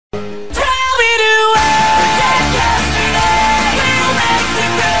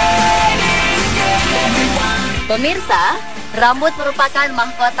Pemirsa, rambut merupakan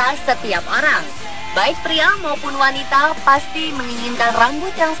mahkota setiap orang. Baik pria maupun wanita pasti menginginkan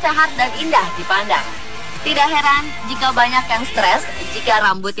rambut yang sehat dan indah dipandang. Tidak heran jika banyak yang stres jika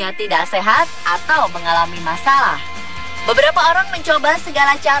rambutnya tidak sehat atau mengalami masalah. Beberapa orang mencoba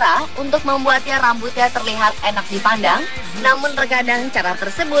segala cara untuk membuatnya rambutnya terlihat enak dipandang, namun terkadang cara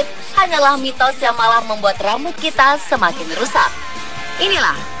tersebut hanyalah mitos yang malah membuat rambut kita semakin rusak.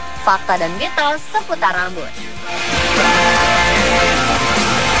 Inilah fakta dan mitos seputar rambut.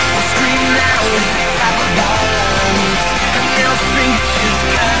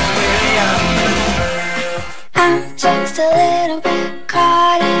 Just a little bit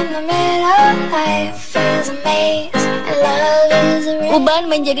caught in the middle. Life is a maze and love is a riddle. Uban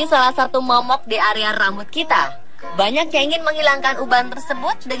menjadi salah satu momok di area rambut kita. Banyak yang ingin menghilangkan uban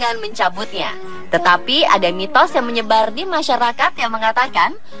tersebut dengan mencabutnya. Tetapi ada mitos yang menyebar di masyarakat yang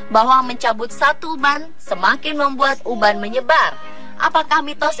mengatakan bahwa mencabut satu uban semakin membuat uban menyebar. Apakah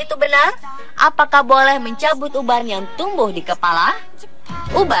mitos itu benar? Apakah boleh mencabut uban yang tumbuh di kepala?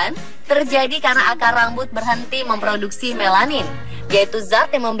 Uban terjadi karena akar rambut berhenti memproduksi melanin, yaitu zat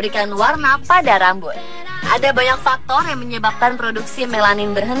yang memberikan warna pada rambut. Ada banyak faktor yang menyebabkan produksi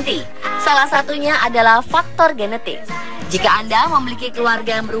melanin berhenti. Salah satunya adalah faktor genetik. Jika Anda memiliki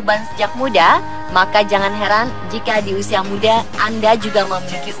keluarga yang beruban sejak muda, maka jangan heran jika di usia muda Anda juga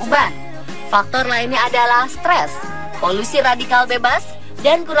memiliki uban. Faktor lainnya adalah stres, polusi radikal bebas,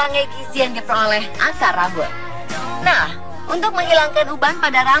 dan kurangnya gizi yang diperoleh akar rambut. Nah, untuk menghilangkan uban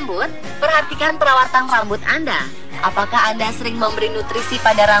pada rambut, perhatikan perawatan rambut Anda. Apakah Anda sering memberi nutrisi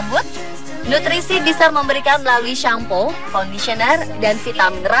pada rambut? Nutrisi bisa memberikan melalui shampoo, conditioner, dan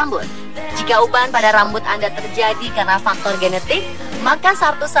vitamin rambut. Jika uban pada rambut Anda terjadi karena faktor genetik, maka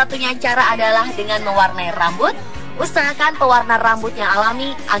satu-satunya cara adalah dengan mewarnai rambut. Usahakan pewarna rambut yang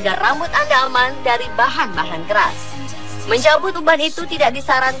alami agar rambut Anda aman dari bahan-bahan keras. Mencabut uban itu tidak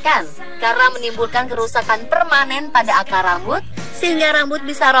disarankan karena menimbulkan kerusakan permanen pada akar rambut sehingga rambut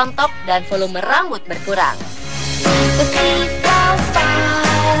bisa rontok dan volume rambut berkurang. The people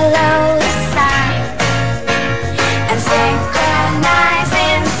follow the sign and synchronize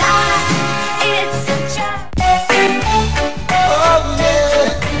in time. It's a job.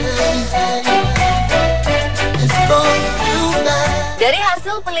 Dari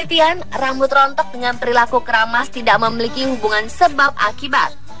hasil penelitian, rambut rontok dengan perilaku keramas tidak memiliki hubungan sebab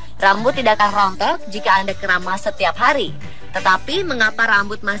akibat. Rambut tidak akan rontok jika Anda keramas setiap hari. Tetapi mengapa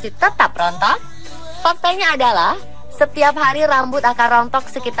rambut masih tetap rontok? Faktanya adalah, setiap hari rambut akan rontok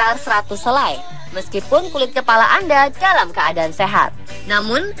sekitar 100 helai, meskipun kulit kepala Anda dalam keadaan sehat.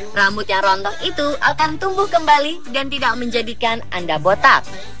 Namun, rambut yang rontok itu akan tumbuh kembali dan tidak menjadikan Anda botak.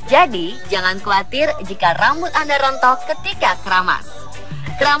 Jadi, jangan khawatir jika rambut Anda rontok ketika keramas.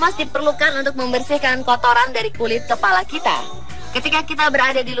 Keramas diperlukan untuk membersihkan kotoran dari kulit kepala kita. Ketika kita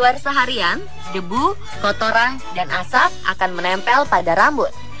berada di luar seharian, debu, kotoran, dan asap akan menempel pada rambut.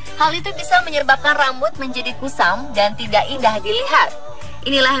 Hal itu bisa menyebabkan rambut menjadi kusam dan tidak indah dilihat.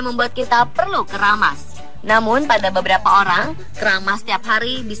 Inilah yang membuat kita perlu keramas. Namun pada beberapa orang, keramas setiap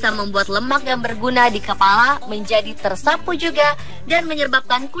hari bisa membuat lemak yang berguna di kepala menjadi tersapu juga dan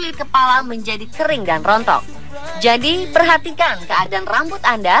menyebabkan kulit kepala menjadi kering dan rontok. Jadi perhatikan keadaan rambut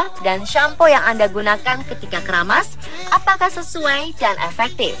Anda dan shampoo yang Anda gunakan ketika keramas, apakah sesuai dan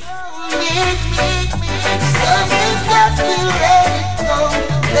efektif.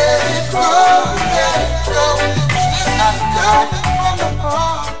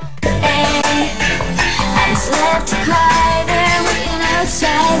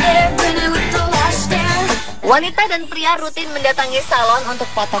 Wanita dan pria rutin mendatangi salon untuk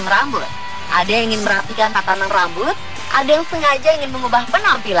potong rambut. Ada yang ingin merapikan tatanan rambut, ada yang sengaja ingin mengubah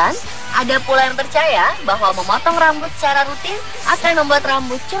penampilan, ada pula yang percaya bahwa memotong rambut secara rutin akan membuat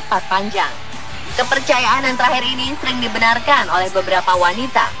rambut cepat panjang. Kepercayaan yang terakhir ini sering dibenarkan oleh beberapa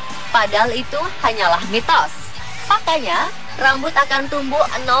wanita, padahal itu hanyalah mitos. Faktanya, rambut akan tumbuh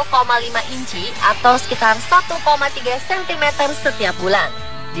 0,5 inci atau sekitar 1,3 cm setiap bulan,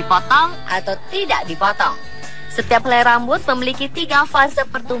 dipotong atau tidak dipotong. Setiap helai rambut memiliki 3 fase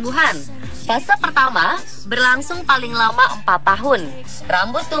pertumbuhan. Fase pertama berlangsung paling lama 4 tahun.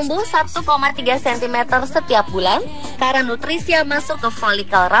 Rambut tumbuh 1,3 cm setiap bulan karena nutrisi yang masuk ke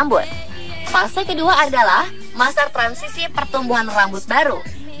folikel rambut. Fase kedua adalah masa transisi pertumbuhan rambut baru,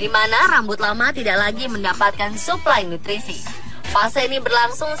 di mana rambut lama tidak lagi mendapatkan suplai nutrisi. Fase ini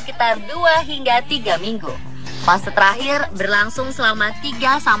berlangsung sekitar 2 hingga 3 minggu. Fase terakhir berlangsung selama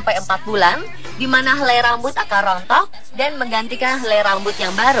 3-4 bulan, di mana helai rambut akan rontok dan menggantikan helai rambut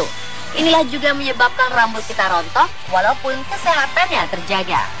yang baru. Inilah juga menyebabkan rambut kita rontok walaupun kesehatannya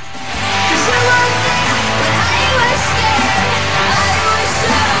terjaga.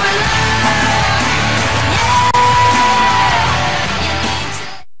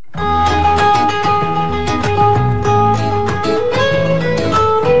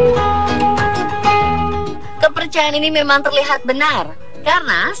 Kepercayaan ini memang terlihat benar,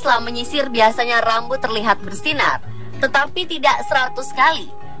 karena setelah menyisir biasanya rambut terlihat bersinar, tetapi tidak 100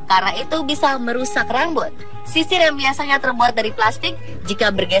 kali. Karena itu bisa merusak rambut. Sisir yang biasanya terbuat dari plastik, jika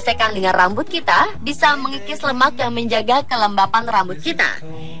bergesekan dengan rambut kita, bisa mengikis lemak yang menjaga kelembapan rambut kita.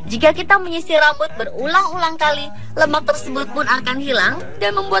 Jika kita menyisir rambut berulang-ulang kali, lemak tersebut pun akan hilang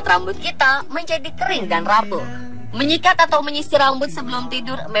dan membuat rambut kita menjadi kering dan rapuh. Menyikat atau menyisir rambut sebelum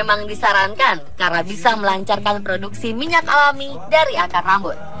tidur memang disarankan karena bisa melancarkan produksi minyak alami dari akar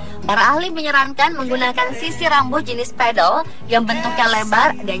rambut. Para ahli menyarankan menggunakan sisir rambut jenis pedal yang bentuknya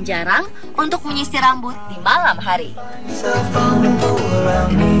lebar dan jarang untuk menyisir rambut di malam hari.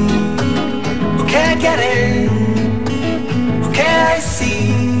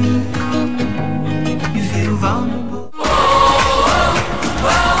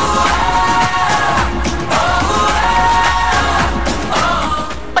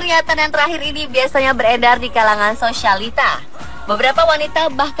 Pernyataan yang terakhir ini biasanya beredar di kalangan sosialita. Beberapa wanita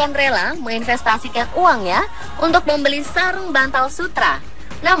bahkan rela menginvestasikan uangnya untuk membeli sarung bantal sutra.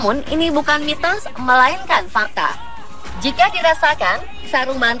 Namun ini bukan mitos, melainkan fakta. Jika dirasakan,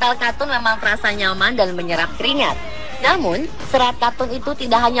 sarung bantal katun memang terasa nyaman dan menyerap keringat. Namun, serat katun itu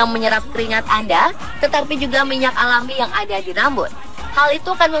tidak hanya menyerap keringat Anda, tetapi juga minyak alami yang ada di rambut. Hal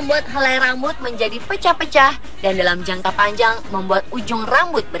itu akan membuat helai rambut menjadi pecah-pecah dan dalam jangka panjang membuat ujung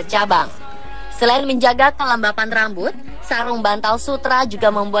rambut bercabang. Selain menjaga kelembapan rambut, sarung bantal sutra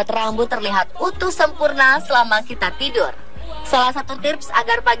juga membuat rambut terlihat utuh sempurna selama kita tidur. Salah satu tips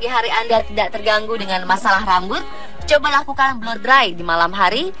agar pagi hari Anda tidak terganggu dengan masalah rambut, coba lakukan blow dry di malam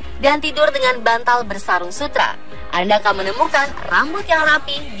hari dan tidur dengan bantal bersarung sutra. Anda akan menemukan rambut yang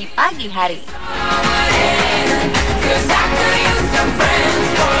rapi di pagi hari.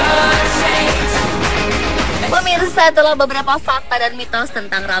 Pemirsa, itulah beberapa fakta dan mitos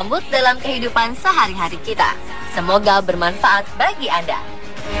tentang rambut dalam kehidupan sehari-hari kita. Semoga bermanfaat bagi Anda.